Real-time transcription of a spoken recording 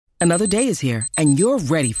Another day is here, and you're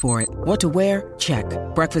ready for it. What to wear? Check.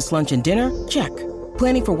 Breakfast, lunch, and dinner? Check.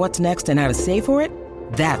 Planning for what's next and how to save for it?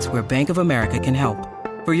 That's where Bank of America can help.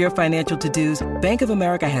 For your financial to-dos, Bank of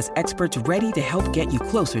America has experts ready to help get you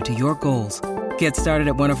closer to your goals. Get started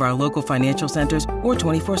at one of our local financial centers or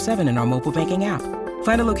 24/7 in our mobile banking app.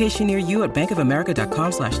 Find a location near you at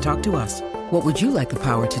bankofamerica.com/talktous. What would you like the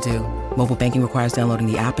power to do? Mobile banking requires downloading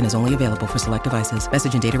the app and is only available for select devices.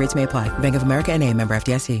 Message and data rates may apply. Bank of America N.A., member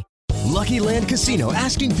FDIC. Lucky Land Casino,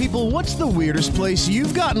 asking people, what's the weirdest place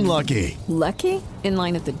you've gotten lucky? Lucky? In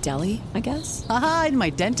line at the deli, I guess? Aha, in my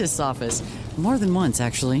dentist's office. More than once,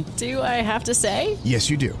 actually. Do I have to say? Yes,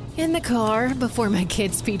 you do. In the car before my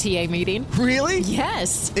kids' PTA meeting. Really?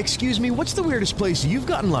 Yes. Excuse me, what's the weirdest place you've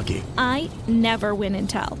gotten lucky? I never win and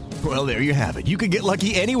tell. Well, there you have it. You can get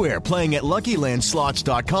lucky anywhere, playing at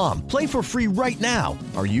LuckyLandSlots.com. Play for free right now.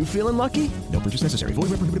 Are you feeling lucky? No purchase necessary. Void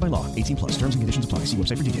where prohibited by law. 18+. Terms and conditions apply. See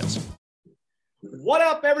website for details. What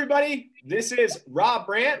up, everybody? This is Rob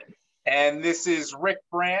Brandt. And this is Rick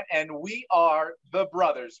Brandt, and we are the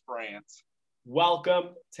Brothers Brandt.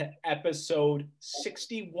 Welcome to episode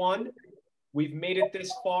 61. We've made it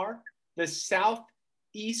this far. The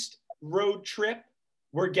Southeast road trip.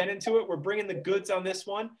 We're getting to it. We're bringing the goods on this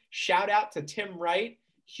one. Shout out to Tim Wright.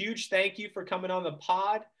 Huge thank you for coming on the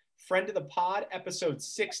pod. Friend of the pod, episode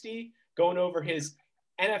 60, going over his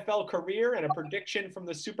NFL career and a prediction from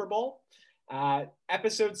the Super Bowl.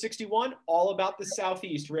 Episode 61, all about the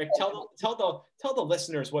Southeast. Rick, tell the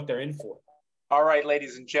listeners what they're in for. All right,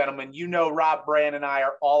 ladies and gentlemen, you know Rob Brandt and I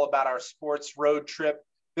are all about our sports road trip.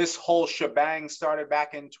 This whole shebang started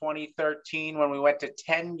back in 2013 when we went to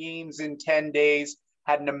 10 games in 10 days,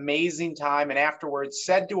 had an amazing time, and afterwards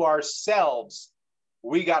said to ourselves,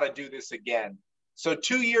 we got to do this again. So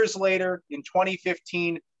 2 years later, in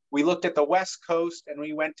 2015, we looked at the West Coast and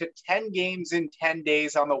we went to 10 games in 10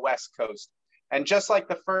 days on the West Coast. And just like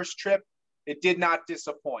the first trip, it did not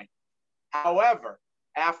disappoint. However,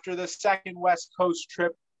 after the second West Coast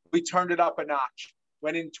trip, we turned it up a notch.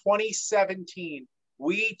 When in 2017,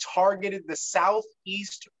 we targeted the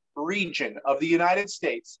Southeast region of the United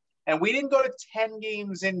States, and we didn't go to 10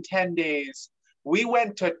 games in 10 days. We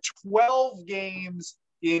went to 12 games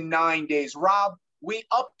in 9 days. Rob, we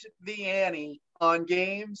upped the ante on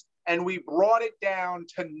games, and we brought it down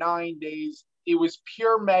to 9 days. It was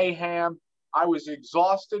pure mayhem. I was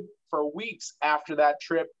exhausted for weeks after that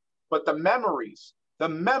trip, but the memories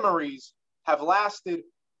have lasted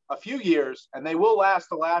a few years, and they will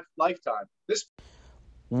last a lifetime.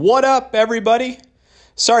 What up, everybody?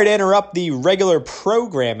 Sorry to interrupt the regular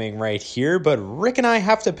programming right here, but Rick and I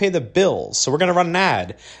have to pay the bills, so we're going to run an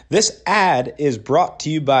ad. This ad is brought to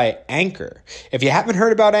you by Anchor. If you haven't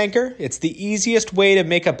heard about Anchor, it's the easiest way to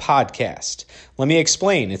make a podcast. Let me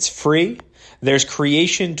explain. It's free. There's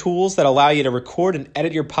creation tools that allow you to record and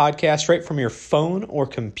edit your podcast right from your phone or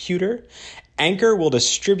computer. Anchor will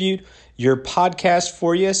distribute your podcast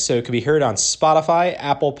for you so it can be heard on Spotify,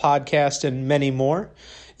 Apple Podcast, and many more.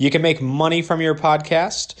 You can make money from your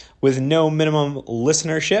podcast with no minimum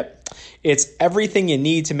listenership. It's everything you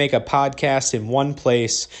need to make a podcast in one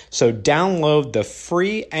place. So download the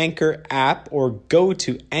free Anchor app or go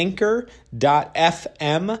to anchor.fm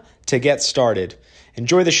to get started.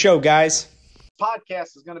 Enjoy the show, guys.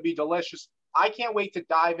 Podcast is going to be delicious. I can't wait to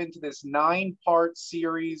dive into this 9-part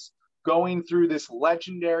series going through this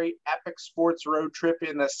legendary epic sports road trip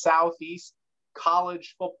in the Southeast,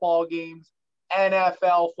 college football games,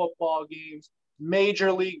 NFL football games,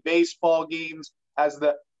 Major League Baseball games as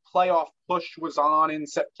the playoff push was on in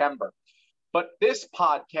September. But this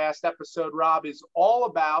podcast episode, Rob, is all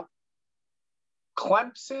about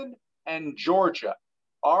Clemson and Georgia.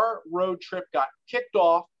 Our road trip got kicked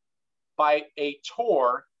off by a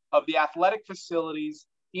tour of the athletic facilities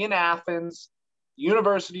in Athens,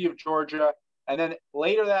 University of Georgia, and then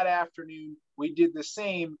later that afternoon, we did the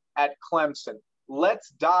same at Clemson. Let's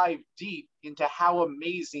dive deep into how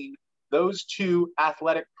amazing those two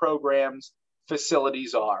athletic programs'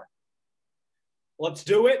 facilities are. Let's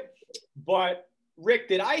do it. But Rick,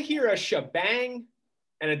 did I hear a shebang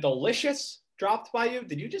and a delicious dropped by you?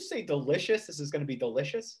 Did you just say delicious? This is going to be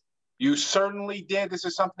delicious? You certainly did. This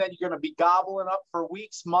is something that you're going to be gobbling up for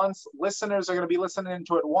weeks, months. Listeners are going to be listening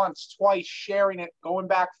to it once, twice, sharing it, going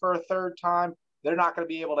back for a third time. They're not going to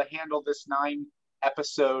be able to handle this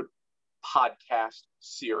 9-episode podcast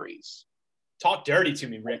series. Talk dirty to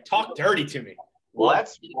me, Rick. Talk dirty to me.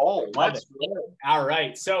 Let's roll. Let's roll. All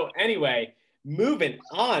right. So anyway, moving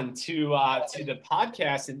on to the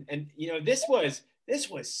podcast, and you know, this was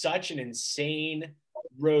such an insane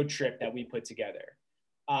road trip that we put together.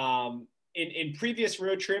 in previous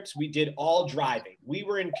road trips, we did all driving. We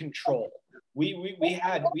were in control. We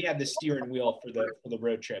had the steering wheel for the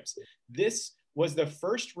road trips. This was the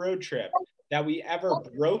first road trip that we ever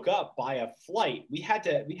broke up by a flight. We had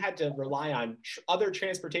to rely on other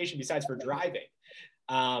transportation besides for driving.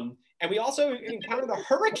 And we also encountered a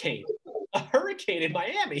hurricane in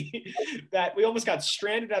Miami that we almost got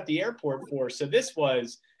stranded at the airport for. So this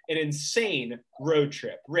was an insane road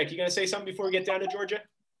trip. Rick, you gonna say something before we get down to Georgia?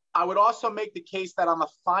 I would also make the case that on the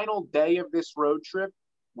final day of this road trip,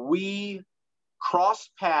 we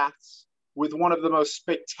crossed paths with one of the most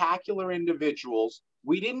spectacular individuals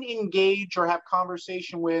we didn't engage or have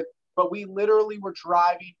conversation with, but we literally were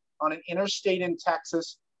driving on an interstate in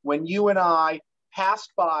Texas when you and I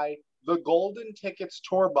passed by the Golden Tickets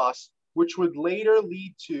tour bus, which would later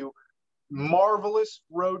lead to marvelous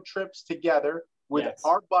road trips together with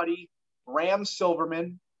our buddy, Ram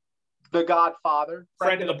Silverman, the Godfather.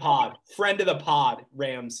 Friend of the pod,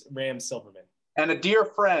 Ram Silverman. And a dear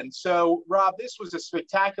friend. So, Rob, this was a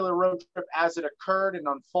spectacular road trip as it occurred and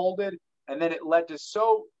unfolded, and then it led to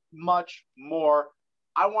so much more.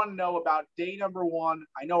 I want to know about day number one.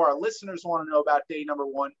 I know our listeners want to know about day number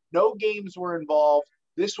one. No games were involved.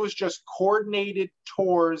 This was just coordinated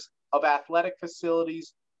tours of athletic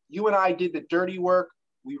facilities. You and I did the dirty work.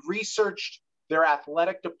 We researched their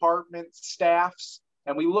athletic department staffs,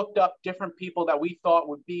 and we looked up different people that we thought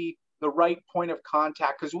would be the right point of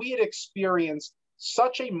contact, because we had experienced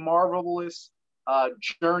such a marvelous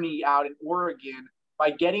journey out in Oregon by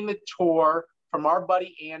getting the tour from our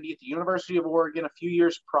buddy Andy at the University of Oregon a few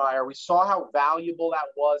years prior. We saw how valuable that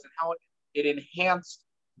was and how it enhanced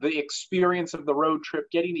the experience of the road trip,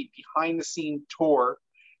 getting the behind-the-scene tour.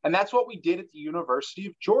 And that's what we did at the University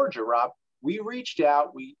of Georgia, Rob. We reached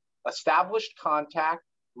out, we established contact,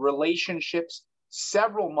 relationships,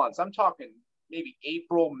 several months. I'm talking maybe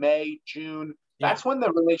April, May, June. That's when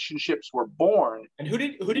the relationships were born. And who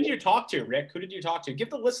did you talk to, Rick? Who did you talk to? Give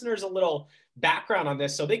the listeners a little background on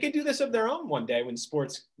this so they could do this of their own one day when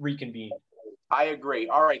sports reconvene. I agree.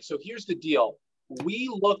 All right, so here's the deal. We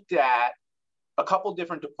looked at a couple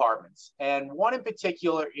different departments, and one in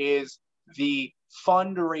particular is the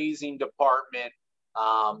fundraising department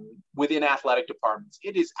within athletic departments.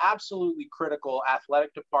 It is absolutely critical.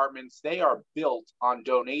 Athletic departments, they are built on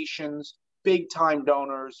donations, big time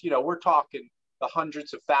donors. You know, we're talking the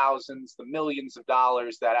hundreds of thousands, the millions of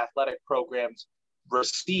dollars that athletic programs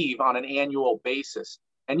receive on an annual basis.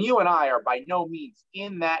 And you and I are by no means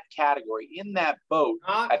in that category, in that boat.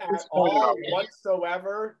 Not at all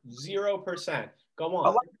whatsoever, 0%. Go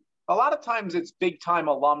on. A lot of times it's big time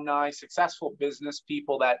alumni, successful business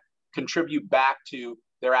people that contribute back to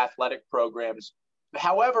their athletic programs.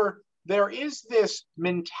 However, there is this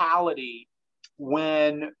mentality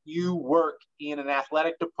when you work in an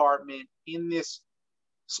athletic department in this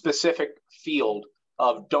specific field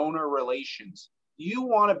of donor relations. You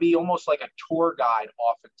want to be almost like a tour guide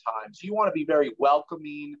oftentimes. You want to be very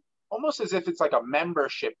welcoming, almost as if it's like a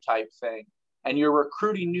membership type thing. And you're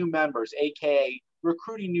recruiting new members, AKA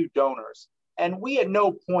recruiting new donors. And we at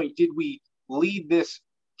no point did we lead this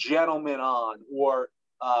gentleman on or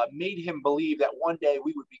made him believe that one day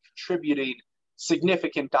we would be contributing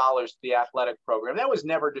significant dollars to the athletic program. That was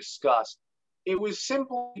never discussed. It was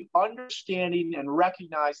simply understanding and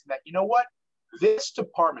recognizing that, you know what, this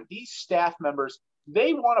department, these staff members,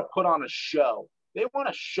 they want to put on a show. They want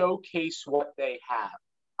to showcase what they have.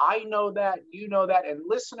 I know that, you know that, and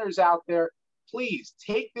listeners out there, please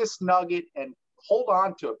take this nugget and hold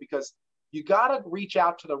on to it, because you got to reach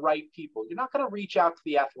out to the right people. You're not going to reach out to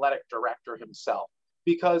the athletic director himself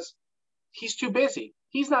because he's too busy.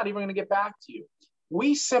 He's not even going to get back to you.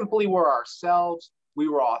 We simply were ourselves. We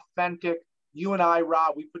were authentic. You and I,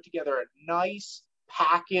 Rob, we put together a nice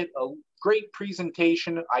packet, a great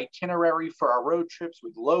presentation itinerary for our road trips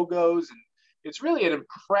with logos. And it's really an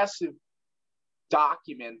impressive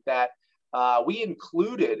document that we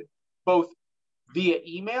included both via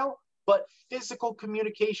email, but physical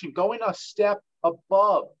communication, going a step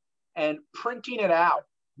above and printing it out,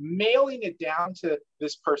 mailing it down to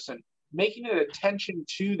this person, making it attention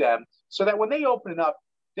to them so that when they open it up,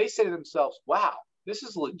 they say to themselves, wow, this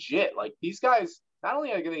is legit. Like, these guys, not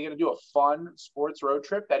only are they going to do a fun sports road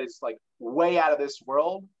trip that is like way out of this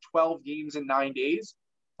world, 12 games in 9 days,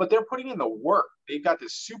 but they're putting in the work. They've got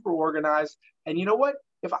this super organized. And you know what?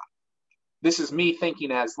 This is me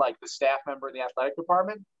thinking as like the staff member in the athletic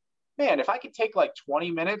department, man, if I could take like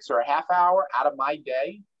 20 minutes or a half hour out of my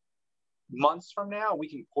day months from now, we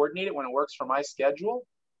can coordinate it when it works for my schedule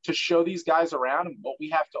to show these guys around and what we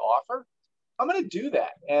have to offer, I'm going to do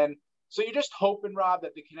that. And so you're just hoping, Rob,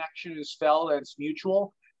 that the connection is felt and it's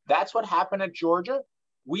mutual. That's what happened at Georgia.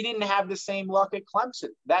 We didn't have the same luck at Clemson.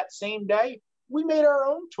 That same day, we made our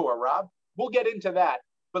own tour, Rob. We'll get into that.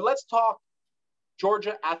 But let's talk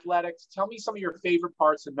Georgia athletics. Tell me some of your favorite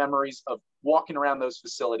parts and memories of walking around those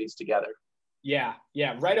facilities together. Yeah.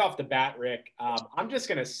 Right off the bat, Rick, I'm just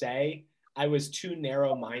going to say I was too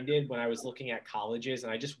narrow-minded when I was looking at colleges,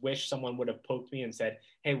 and I just wish someone would have poked me and said,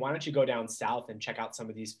 hey, why don't you go down south and check out some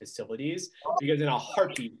of these facilities? Because in a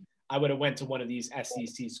heartbeat, I would have went to one of these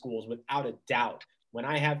SEC schools without a doubt. When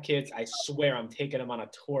I have kids, I swear I'm taking them on a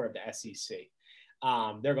tour of the SEC.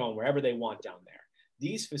 They're going wherever they want down there.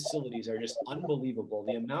 These facilities are just unbelievable.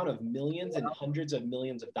 The amount of millions and hundreds of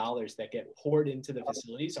millions of dollars that get poured into the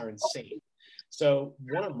facilities are insane. So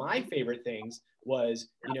one of my favorite things was,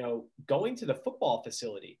 going to the football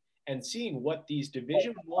facility and seeing what these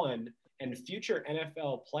Division I and future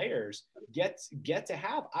NFL players get to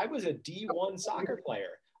have. I was a D1 soccer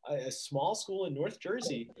player, a small school in North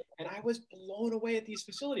Jersey, and I was blown away at these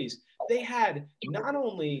facilities. They had not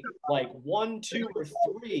only like 1, 2, or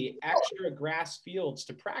 3 extra grass fields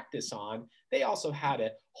to practice on, they also had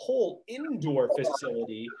a whole indoor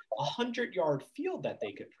facility, 100-yard field that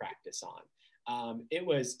they could practice on. It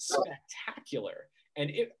was spectacular, and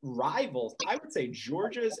it rivals, I would say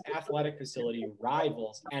Georgia's athletic facility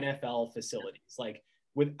rivals NFL facilities, like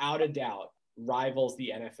without a doubt rivals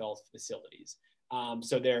the NFL facilities.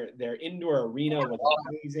 So their indoor arena was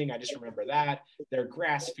amazing. I just remember that. Their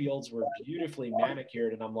grass fields were beautifully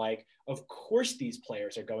manicured. And I'm like, of course these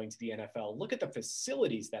players are going to the NFL. Look at the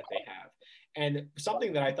facilities that they have. And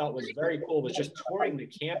something that I thought was very cool was just touring the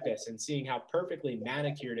campus and seeing how perfectly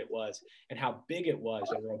manicured it was and how big it was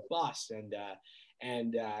and robust.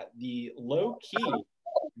 And the low key,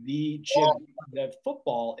 the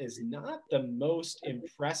football is not the most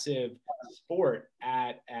impressive sport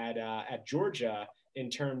at Georgia in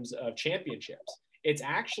terms of championships. It's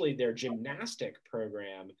actually their gymnastic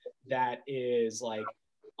program that is like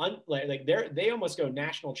they almost go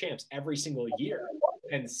national champs every single year.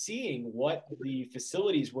 And seeing what the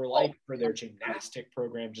facilities were like for their gymnastic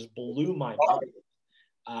program just blew my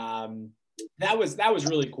mind. That was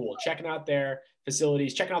really cool. Checking out their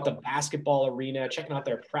facilities, checking out the basketball arena, checking out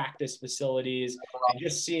their practice facilities, and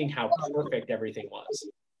just seeing how perfect everything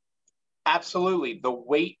was. Absolutely. The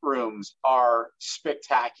weight rooms are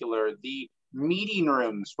spectacular. The meeting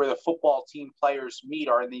rooms where the football team players meet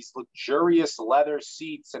are in these luxurious leather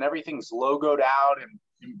seats, and everything's logoed out and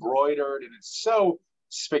embroidered, and it's so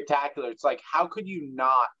spectacular. It's like, how could you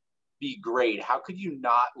not be great? How could you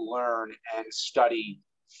not learn and study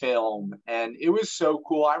film? And it was so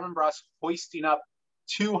cool. I remember us hoisting up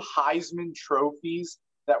 2 Heisman trophies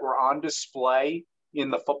that were on display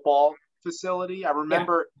in the football facility. I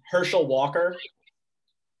remember Herschel Walker.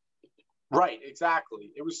 Right,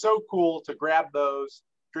 exactly. It was so cool to grab those,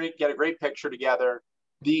 get a great picture together.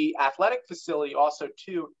 The athletic facility also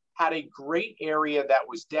too had a great area that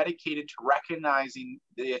was dedicated to recognizing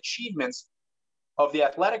the achievements of the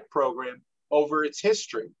athletic program over its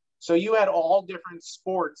history. So you had all different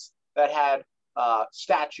sports that had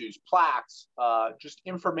statues, plaques, just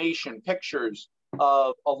information, pictures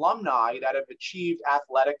of alumni that have achieved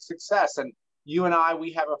athletic success. And you and I,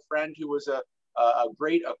 we have a friend who was a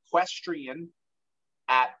great equestrian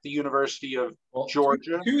at the University of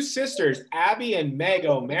Georgia. 2 sisters, Abby and Meg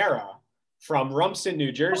O'Mara from Rumson,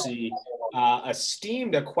 New Jersey,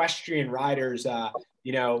 esteemed equestrian riders.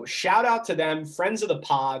 Shout out to them, friends of the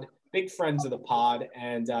pod, big friends of the pod,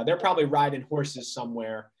 and they're probably riding horses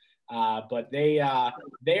somewhere. But they are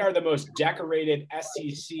the most decorated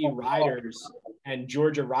SEC riders and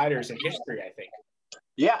Georgia riders in history, I think.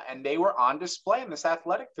 Yeah, and they were on display in this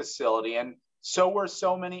athletic facility, and so were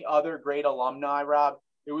so many other great alumni, Rob.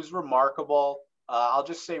 It was remarkable. I'll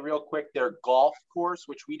just say real quick, their golf course,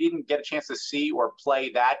 which we didn't get a chance to see or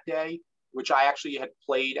play that day, which I actually had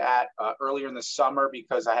played at earlier in the summer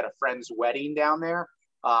because I had a friend's wedding down there.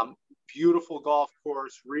 Beautiful golf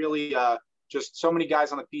course, really just so many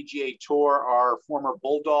guys on the PGA Tour are former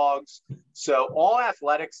Bulldogs. So all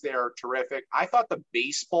athletics there are terrific. I thought the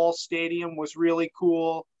baseball stadium was really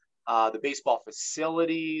cool. The baseball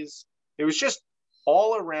facilities. It was just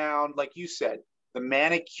all around, like you said, the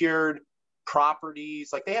manicured properties.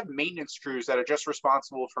 Like they have maintenance crews that are just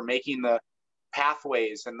responsible for making the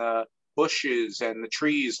pathways and the bushes and the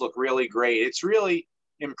trees look really great. It's really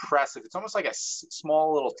impressive. It's almost like a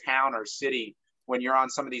small little town or city when you're on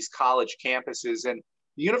some of these college campuses. And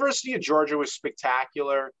the University of Georgia was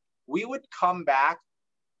spectacular. We would come back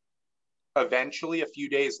eventually a few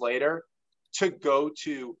days later to go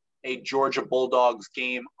to a Georgia Bulldogs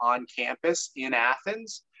game on campus in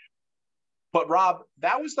Athens. But Rob,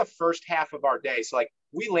 that was the first half of our day. So like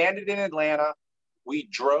we landed in Atlanta. We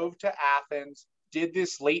drove to Athens, did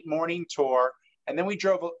this late morning tour, and then we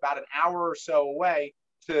drove about an hour or so away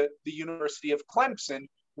to the University of Clemson,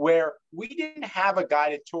 where we didn't have a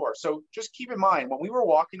guided tour. So just keep in mind, when we were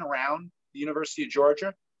walking around the University of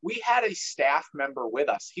Georgia, we had a staff member with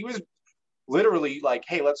us. He was literally like,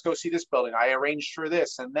 hey, let's go see this building. I arranged for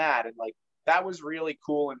this and that. And like, that was really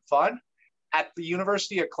cool and fun. At the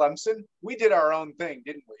University of Clemson, we did our own thing,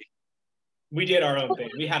 didn't we? We did our own thing.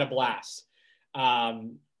 We had a blast.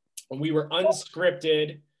 We were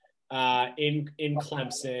unscripted in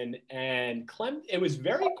Clemson, and it was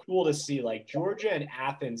very cool to see. Like, Georgia and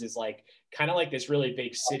Athens is like kind of like this really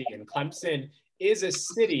big city, and Clemson is a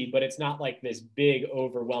city, but it's not like this big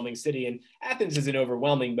overwhelming city. And Athens isn't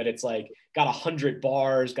overwhelming, but it's like got 100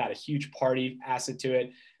 bars, got a huge party acid to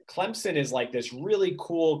it. Clemson is like this really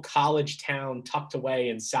cool college town tucked away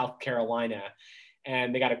in South Carolina.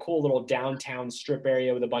 And they got a cool little downtown strip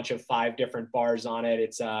area with a bunch of 5 different bars on it.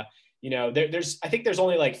 It's, I think there's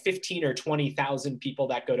only like 15 or 20,000 people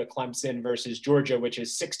that go to Clemson versus Georgia, which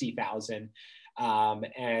is 60,000.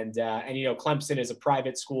 Clemson is a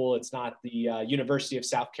private school. It's not the University of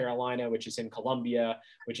South Carolina, which is in Columbia,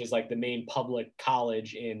 which is like the main public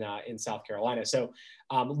college in South Carolina. So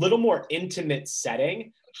a little more intimate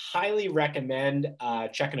setting. Highly recommend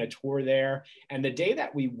checking a tour there. And the day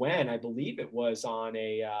that we went, I believe it was on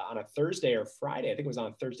a Thursday or Friday. I think it was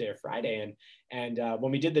on Thursday or Friday. And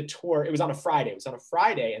when we did the tour, it was on a Friday. It was on a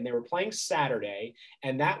Friday, and they were playing Saturday.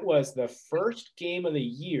 And that was the first game of the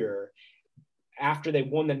year after they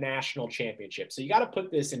won the national championship. So you got to put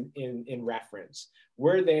this in reference.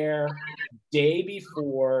 We're there day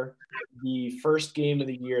before the first game of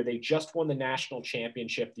the year. They just won the national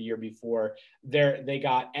championship the year before.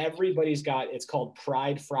 Everybody's got, it's called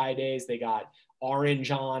Pride Fridays. They got orange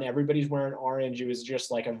on. Everybody's wearing orange. It was just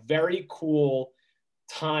like a very cool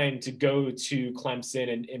time to go to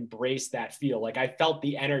Clemson and embrace that feel. Like, I felt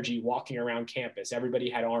the energy walking around campus. Everybody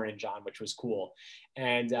had orange on, which was cool.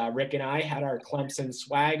 And Rick and I had our Clemson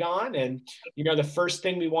swag on. And, the first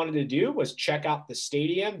thing we wanted to do was check out the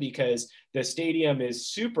stadium, because the stadium is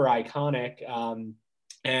super iconic.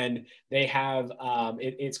 And they have,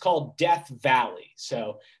 it's called Death Valley.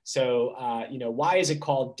 So why is it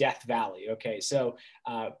called Death Valley? Okay. So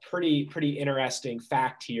pretty interesting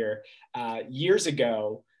fact here. Years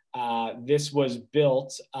ago, this was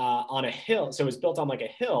built on a hill. So it was built on like a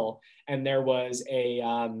hill, and there was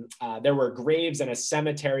there were graves and a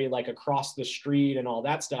cemetery like across the street and all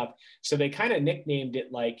that stuff. So they kind of nicknamed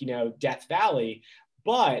it like, Death Valley.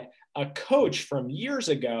 But a coach from years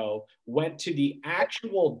ago went to the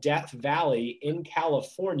actual Death Valley in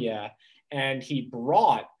California, and he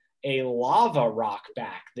brought a lava rock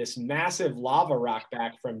back, this massive lava rock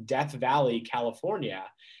back from Death Valley, California.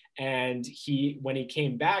 And when he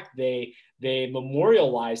came back, they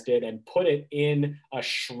memorialized it and put it in a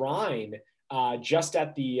shrine just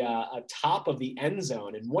at the top of the end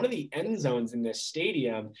zone. And one of the end zones in this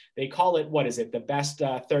stadium, they call it, what is it? The best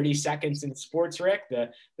 30 seconds in sports, Rick?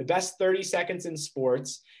 The best 30 seconds in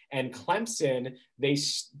sports. And Clemson,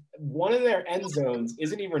 one of their end zones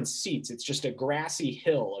isn't even seats. It's just a grassy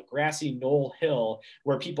knoll hill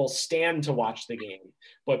where people stand to watch the game.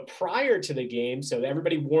 But prior to the game, so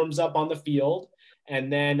everybody warms up on the field.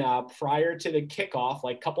 And then prior to the kickoff,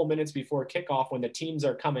 like a couple minutes before kickoff, when the teams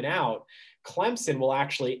are coming out, Clemson will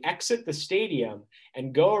actually exit the stadium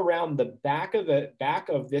and go around the back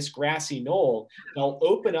of this grassy knoll. They'll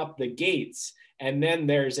open up the gates, and then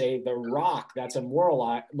there's the rock that's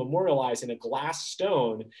memorialized in a glass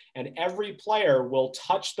stone, and every player will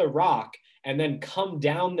touch the rock and then come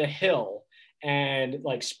down the hill and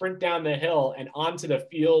like sprint down the hill and onto the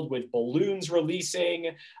field with balloons releasing,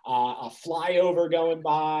 a flyover going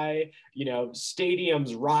by,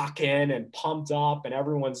 stadiums rocking and pumped up, and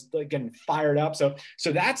everyone's like getting fired up. So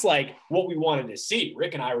that's like what we wanted to see.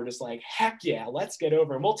 Rick and I were just like, heck yeah, let's get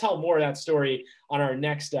over. And we'll tell more of that story on our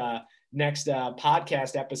next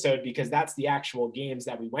podcast episode, because that's the actual games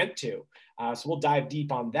that we went to. So we'll dive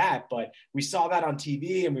deep on that. But we saw that on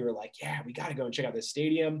TV, and we were like, yeah, we got to go and check out this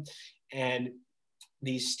stadium. And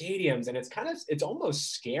these stadiums, and it's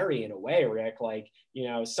almost scary in a way, Rick. Like,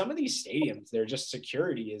 some of these stadiums, they're just,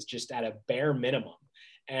 security is just at a bare minimum.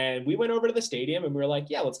 And we went over to the stadium and we were like,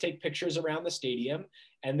 yeah, let's take pictures around the stadium.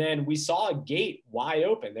 And then we saw a gate wide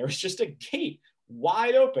open. There was just a gate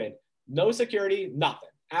wide open, no security, nothing,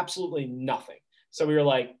 absolutely nothing. So we were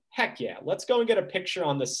like, heck yeah, let's go and get a picture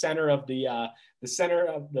on the center of the the center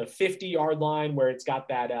of the 50-yard line where it's got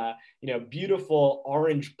that, beautiful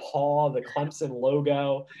orange paw, the Clemson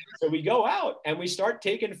logo. So we go out and we start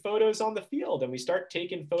taking photos on the field, and we start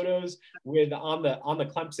taking photos with on the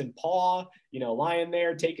Clemson paw, lying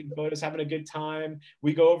there, taking photos, having a good time.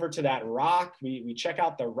 We go over to that rock. We check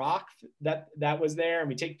out the rock that was there, and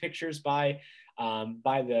we take pictures by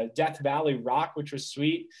the Death Valley Rock, which was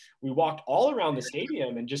sweet. We walked all around the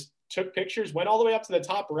stadium and just took pictures, went all the way up to the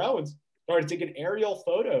top row and started taking aerial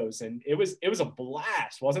photos. And it was a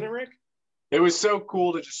blast, wasn't it, Rick? It was so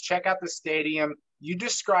cool to just check out the stadium. You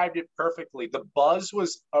described it perfectly. The buzz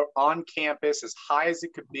was on campus as high as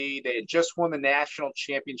it could be. They had just won the national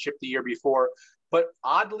championship the year before. But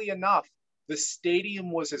oddly enough, the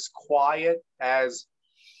stadium was as quiet as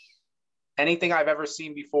anything I've ever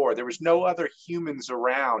seen before. There was no other humans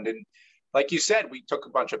around. And like you said, we took a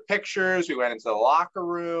bunch of pictures. We went into the locker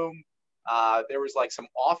room. There was like some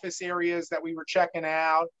office areas that we were checking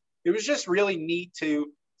out. It was just really neat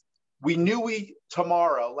we knew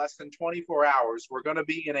tomorrow, less than 24 hours, we're going to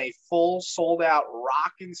be in a full sold out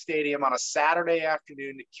rocking stadium on a Saturday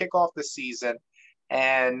afternoon to kick off the season.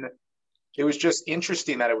 And it was just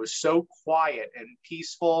interesting that it was so quiet and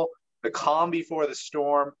peaceful, the calm before the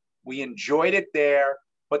storm. We enjoyed it there,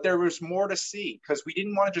 but there was more to see because we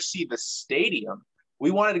didn't want to just see the stadium. We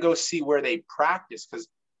wanted to go see where they practice, because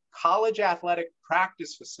college athletic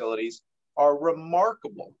practice facilities are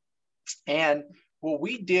remarkable. And what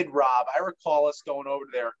we did, Rob, I recall us going over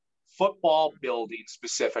to their football building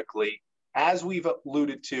specifically. As we've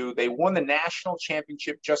alluded to, they won the national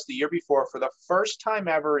championship just the year before for the first time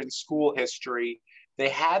ever in school history. They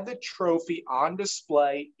had the trophy on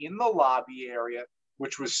display in the lobby area,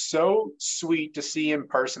 which was so sweet to see in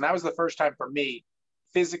person. That was the first time for me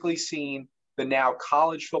physically seeing the now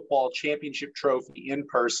college football championship trophy in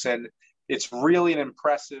person. It's really an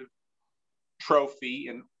impressive trophy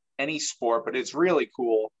in any sport, but it's really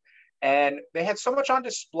cool. And they had so much on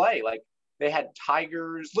display. Like they had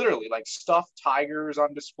tigers, literally like stuffed tigers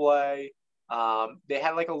on display. They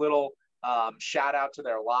had like a little shout out to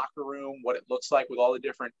their locker room, what it looks like with all the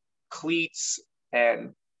different cleats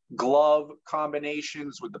and glove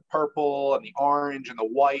combinations with the purple and the orange and the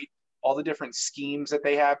white, all the different schemes that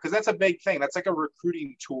they have. Because that's a big thing. That's like a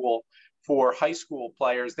recruiting tool for high school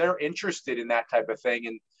players. They're interested in that type of thing.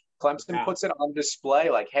 And Clemson puts it on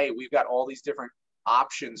display like, hey, we've got all these different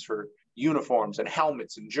options for uniforms and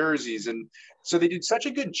helmets and jerseys. And so they did such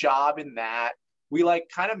a good job in that. We like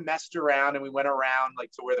kind of messed around and we went around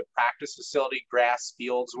like to where the practice facility grass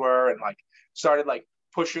fields were and like started like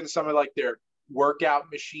pushing some of like their workout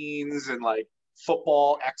machines and like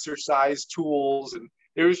football exercise tools. And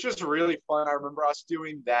it was just really fun. I remember us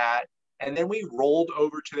doing that. And then we rolled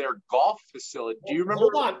over to their golf facility. Do you remember?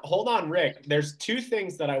 Hold on, Rick. There's two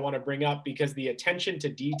things that I want to bring up because the attention to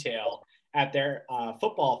detail at their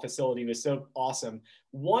football facility was so awesome.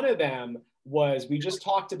 One of them was we just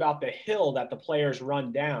talked about the hill that the players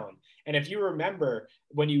run down. And if you remember,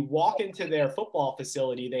 when you walk into their football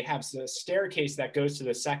facility, they have a staircase that goes to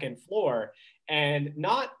the second floor. And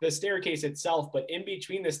not the staircase itself, but in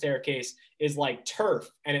between the staircase is like turf.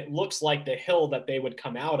 And it looks like the hill that they would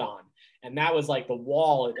come out on. And that was like the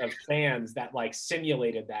wall of fans that like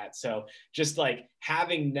simulated that. So just like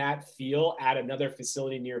having that feel at another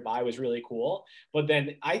facility nearby was really cool. But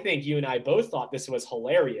then I think you and I both thought this was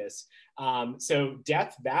hilarious. So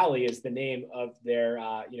Death Valley is the name of their,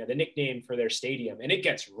 the nickname for their stadium, and it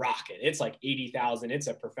gets rocking. It's like 80,000. It's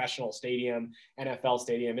a professional stadium, NFL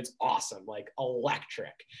stadium. It's awesome, like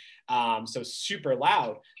electric. So super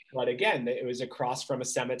loud. But again, it was across from a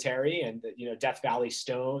cemetery and, Death Valley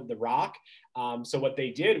Stone, the rock. So what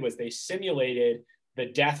they did was they simulated the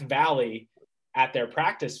Death Valley at their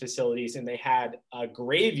practice facilities, and they had a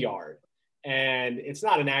graveyard. And it's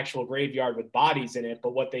not an actual graveyard with bodies in it,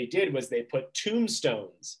 but what they did was they put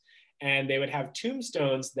tombstones, and they would have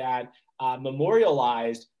tombstones that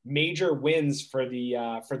memorialized major wins for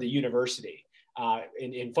the university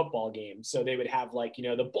in football games. So they would have like,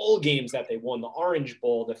 the bowl games that they won, the Orange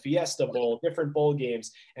Bowl, the Fiesta Bowl, different bowl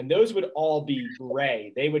games. And those would all be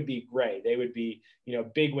gray. They would be gray. They would be,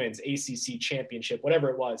 big wins, ACC championship, whatever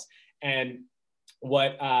it was. And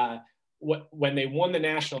when they won the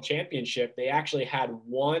national championship, they actually had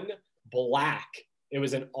one black. It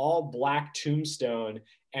was an all black tombstone,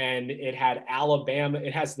 and it had Alabama.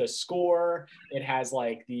 It has the score. It has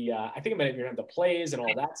like the I think it might even have the plays and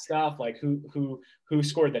all that stuff, like who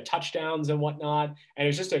scored the touchdowns and whatnot. And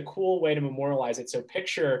it's just a cool way to memorialize it. So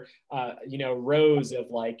picture rows of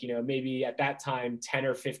like maybe at that time 10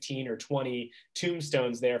 or 15 or 20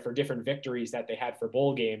 tombstones there for different victories that they had for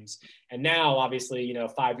bowl games. And now obviously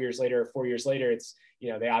 5 years later, 4 years later, it's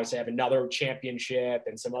they obviously have another championship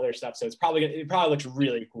and some other stuff. So it probably looks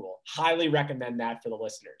really cool. Highly recommend that for the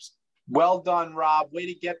listeners. Well done, Rob. Way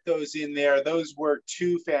to get those in there. Those were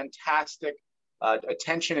two fantastic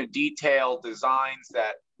attention to detail designs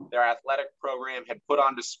that their athletic program had put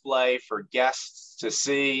on display for guests to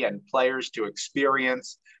see and players to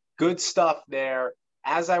experience. Good stuff there.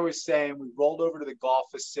 As I was saying, we rolled over to the golf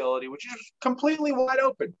facility, which is completely wide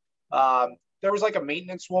open. There was like a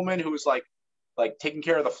maintenance woman who was like taking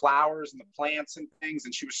care of the flowers and the plants and things.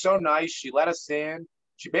 And she was so nice. She let us in.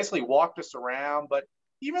 She basically walked us around. But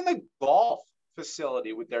even the golf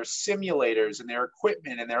facility with their simulators and their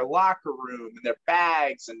equipment and their locker room and their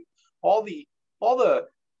bags and all the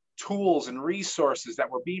tools and resources that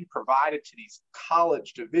were being provided to these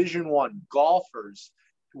college Division I golfers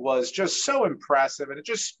was just so impressive. And it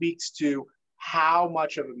just speaks to how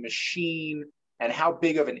much of a machine and how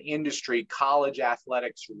big of an industry college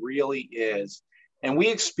athletics really is. And we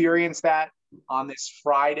experienced that on this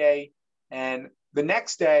Friday. And the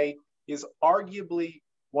next day is arguably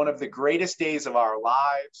one of the greatest days of our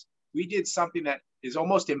lives. We did something that is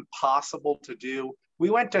almost impossible to do. We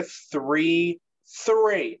went to three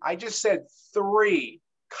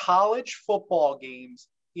college football games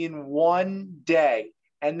in one day.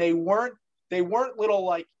 And they weren't little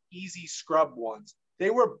like easy scrub ones.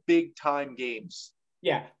 They were big time games.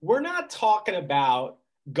 Yeah. We're not talking about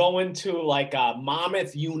going to like a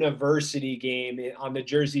Monmouth University game on the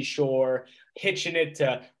Jersey Shore, hitching it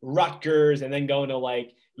to Rutgers, and then going to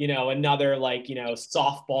like, another like,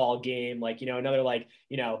 softball game, like, another like,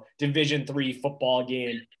 Division III football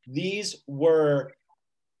game. These were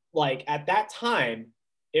like, at that time,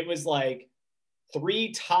 it was like 4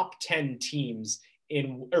 top 10 teams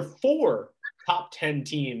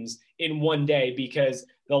in one day, because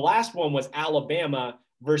the last one was Alabama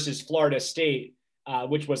versus Florida State,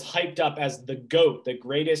 which was hyped up as the GOAT, the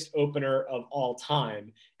greatest opener of all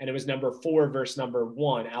time. And it was number 4 versus number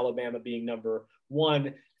 1, Alabama being number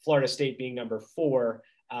 1, Florida State being number 4.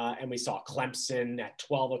 And we saw Clemson at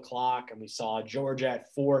 12 o'clock, and we saw Georgia at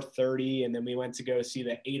 4:30. And then we went to go see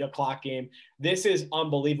the 8 o'clock game. This is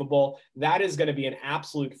unbelievable. That is going to be an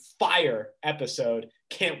absolute fire episode.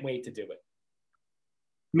 Can't wait to do it.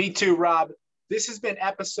 Me too, Rob. This has been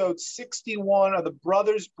episode 61 of the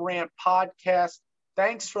Brothers Brandt podcast.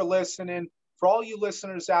 Thanks for listening. For all you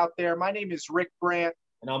listeners out there, my name is Rick Brandt.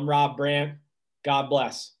 And I'm Rob Brandt. God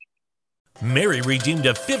bless. Mary redeemed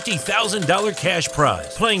a $50,000 cash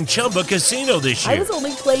prize playing Chumba Casino this year. I was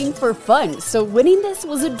only playing for fun, so winning this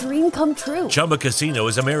was a dream come true. Chumba Casino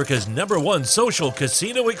is America's #1 social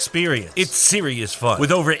casino experience. It's serious fun.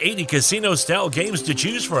 With over 80 casino-style games to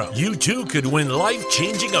choose from, you too could win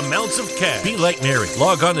life-changing amounts of cash. Be like Mary.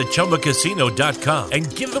 Log on to ChumbaCasino.com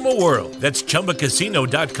and give them a whirl. That's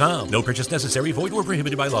ChumbaCasino.com. No purchase necessary. Void or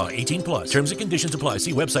prohibited by law. 18+. Terms and conditions apply.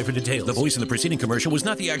 See website for details. The voice in the preceding commercial was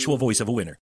not the actual voice of a winner.